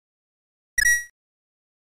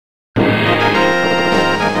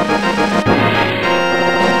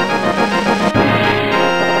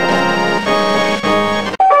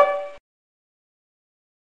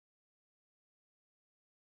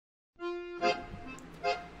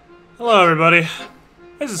Hello everybody,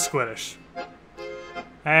 this is Squiddish.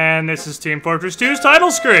 And this is Team Fortress 2's title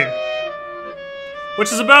screen!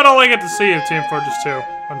 Which is about all I get to see of Team Fortress 2,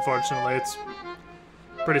 unfortunately. It's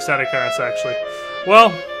a pretty sad occurrence, actually.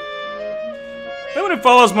 Well, anyone who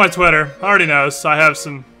follows my Twitter already knows I have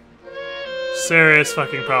some serious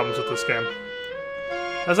fucking problems with this game.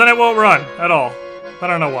 As in, it won't run at all. I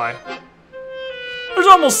don't know why. There's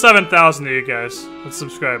almost 7,000 of you guys that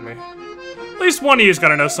subscribe me. At least one of you's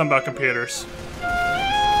gotta know something about computers.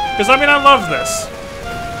 Because, I mean, I love this.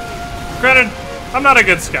 Granted, I'm not a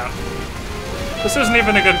good scout. This isn't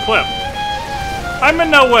even a good clip. I'm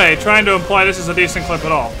in no way trying to imply this is a decent clip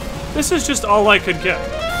at all. This is just all I could get.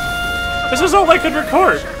 This is all I could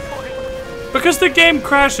record. Because the game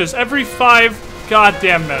crashes every 5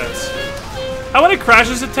 goddamn minutes. And when it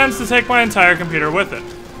crashes, it tends to take my entire computer with it.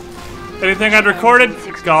 Anything I'd recorded,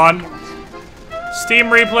 gone. Steam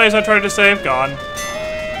replays I tried to save, gone.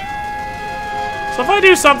 So if I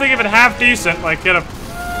do something even half decent, like get a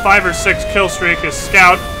 5 or 6 kill streak as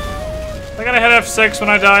scout, I gotta hit F6 when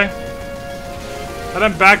I die, and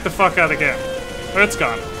then back the fuck out of the game. Or it's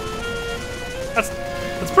gone. That's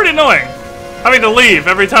pretty annoying. Having to leave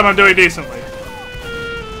every time I'm doing decently.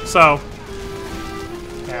 So,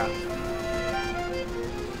 yeah.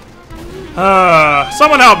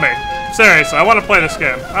 Someone help me. Seriously, I want to play this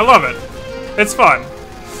game. I love it. It's fun.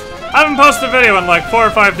 I haven't posted a video in like 4 or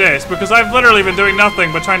 5 days because I've literally been doing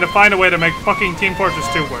nothing but trying to find a way to make fucking Team Fortress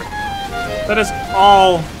 2 work. That is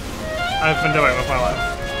all I've been doing with my life.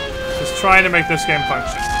 Just trying to make this game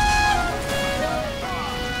function.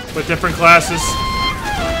 With different classes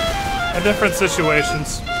and different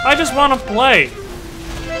situations. I just want to play.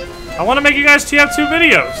 I want to make you guys TF2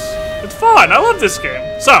 videos. It's fun. I love this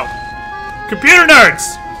game. So, computer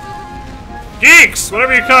nerds, geeks,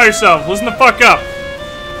 whatever you call yourself, listen the fuck up.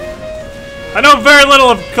 I know very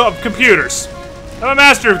little of computers. I'm a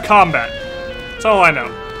master of combat. That's all I know.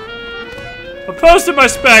 I posted my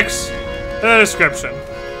specs in the description.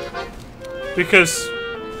 Because,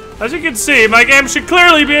 as you can see, my game should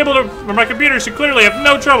clearly be able to, or my computer should clearly have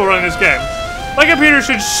no trouble running this game. My computer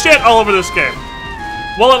should shit all over this game.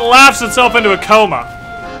 While it laughs itself into a coma.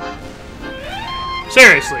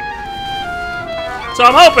 Seriously. So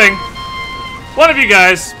I'm hoping one of you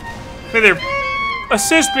guys either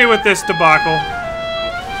assist me with this debacle.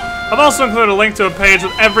 I've also included a link to a page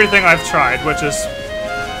with everything I've tried, which is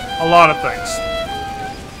a lot of things.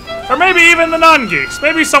 Or maybe even the non-geeks.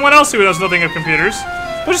 Maybe someone else who knows nothing of computers,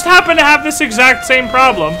 but just happen to have this exact same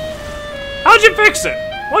problem. How'd you fix it?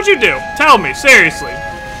 What'd you do? Tell me, seriously.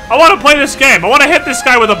 I want to play this game. I want to hit this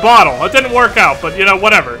guy with a bottle. It didn't work out, but you know,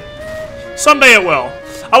 whatever. Someday it will.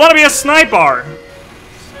 I want to be a sniper.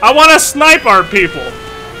 I want to snipe our people.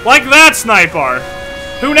 Like that sniper,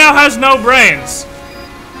 who now has no brains.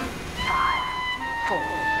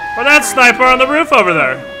 Or that sniper on the roof over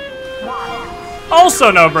there. Also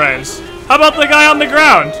no brains. How about the guy on the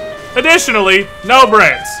ground? Additionally, no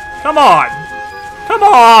brains. Come on. Come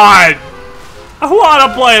on. I want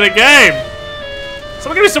to play the game.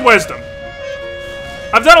 Someone give me some wisdom.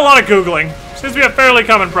 I've done a lot of Googling. Seems to be a fairly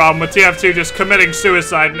common problem with TF2 just committing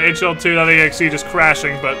suicide and HL2.exe just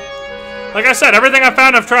crashing, but like I said, everything I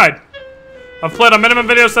found I've tried. I've played on minimum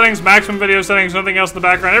video settings, maximum video settings, nothing else in the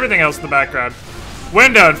background, everything else in the background.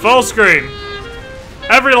 Windowed, full screen.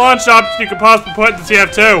 Every launch option you could possibly put into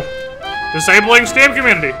TF2. Disabling Steam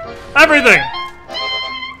community. Everything.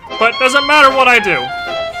 But doesn't matter what I do.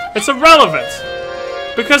 It's irrelevant.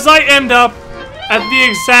 Because I end up at the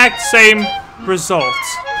exact same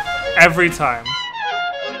results. Every time.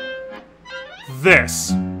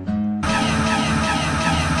 This.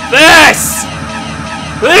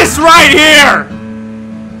 This right here!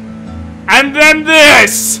 And then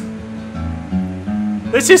this!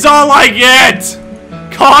 This is all I get!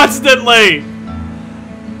 Constantly!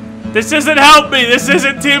 This isn't help me, this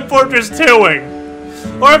isn't Team Fortress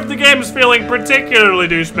 2-ing. Or if the game is feeling particularly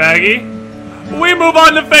douchebaggy, we move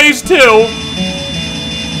on to phase 2.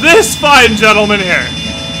 This fine gentleman here.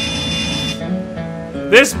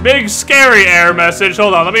 This big scary error message,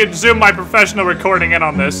 hold on, let me zoom my professional recording in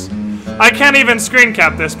on this. I can't even screen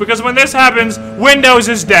cap this, because when this happens, Windows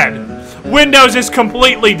is dead. Windows is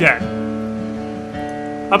completely dead.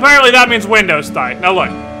 Apparently that means Windows died. Now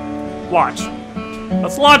look, watch.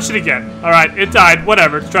 Let's launch it again. Alright, it died,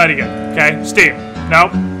 whatever, let's try it again. Okay, Steam.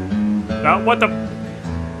 No. No, what the?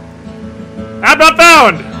 App not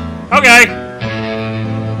found! Okay.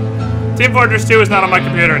 Team Fortress 2 is not on my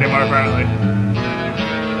computer anymore, apparently.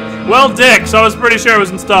 Well, dick, so I was pretty sure it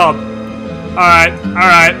was installed. Alright,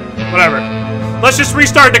 whatever. Let's just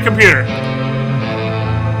restart the computer.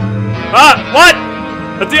 What?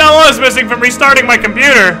 The DLL is missing from restarting my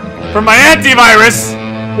computer. From my antivirus.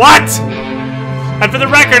 What? And for the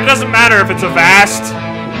record, it doesn't matter if it's a Avast,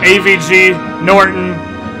 AVG, Norton,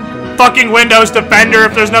 fucking Windows Defender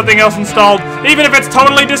if there's nothing else installed. Even if it's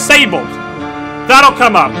totally disabled. That'll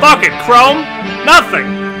come up. Fuck it, Chrome. Nothing.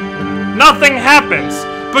 Nothing happens.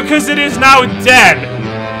 Because it is now dead.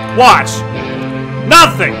 Watch.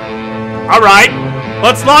 Nothing. Alright.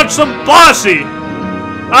 Let's launch some Bossy.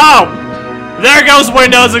 Oh. There goes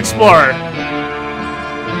Windows Explorer.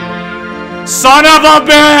 Son of a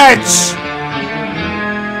bitch!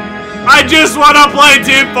 I just want to play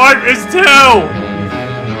Team Fortress 2!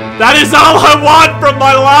 That is all I want from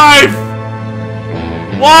my life!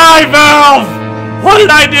 Why, Valve? What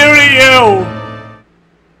did I do to you?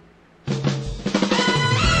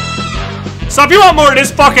 So if you want more of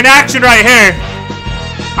this fucking action right here,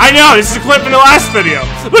 I know, this is a clip from the last video,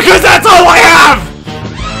 because that's all I have!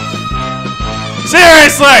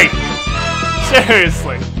 Seriously!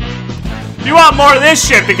 Seriously. If you want more of this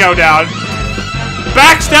shit to go down,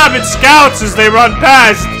 backstabbing scouts as they run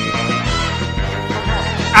past,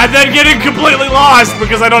 and then getting completely lost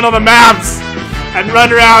because I don't know the maps, and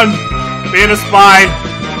run around being a spy,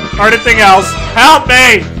 or anything else. Help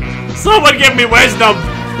me! Someone give me wisdom!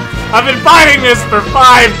 I've been fighting this for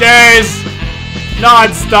 5 days,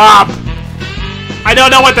 non-stop. I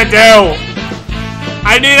don't know what to do.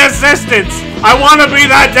 I need assistance. I want to be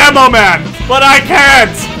that demo man, but I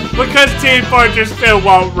can't because Team Fortress 2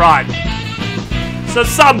 won't run. So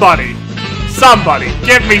somebody,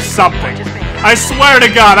 give me something. I swear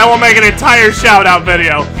to God, I will make an entire shout-out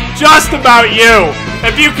video just about you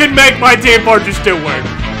if you can make my Team Fortress 2 work.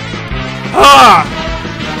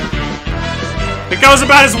 It goes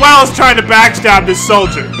about as well as trying to backstab this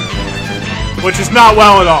soldier, which is not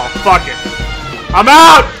well at all. Fuck it. I'm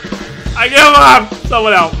out! I give up!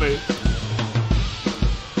 Someone help me.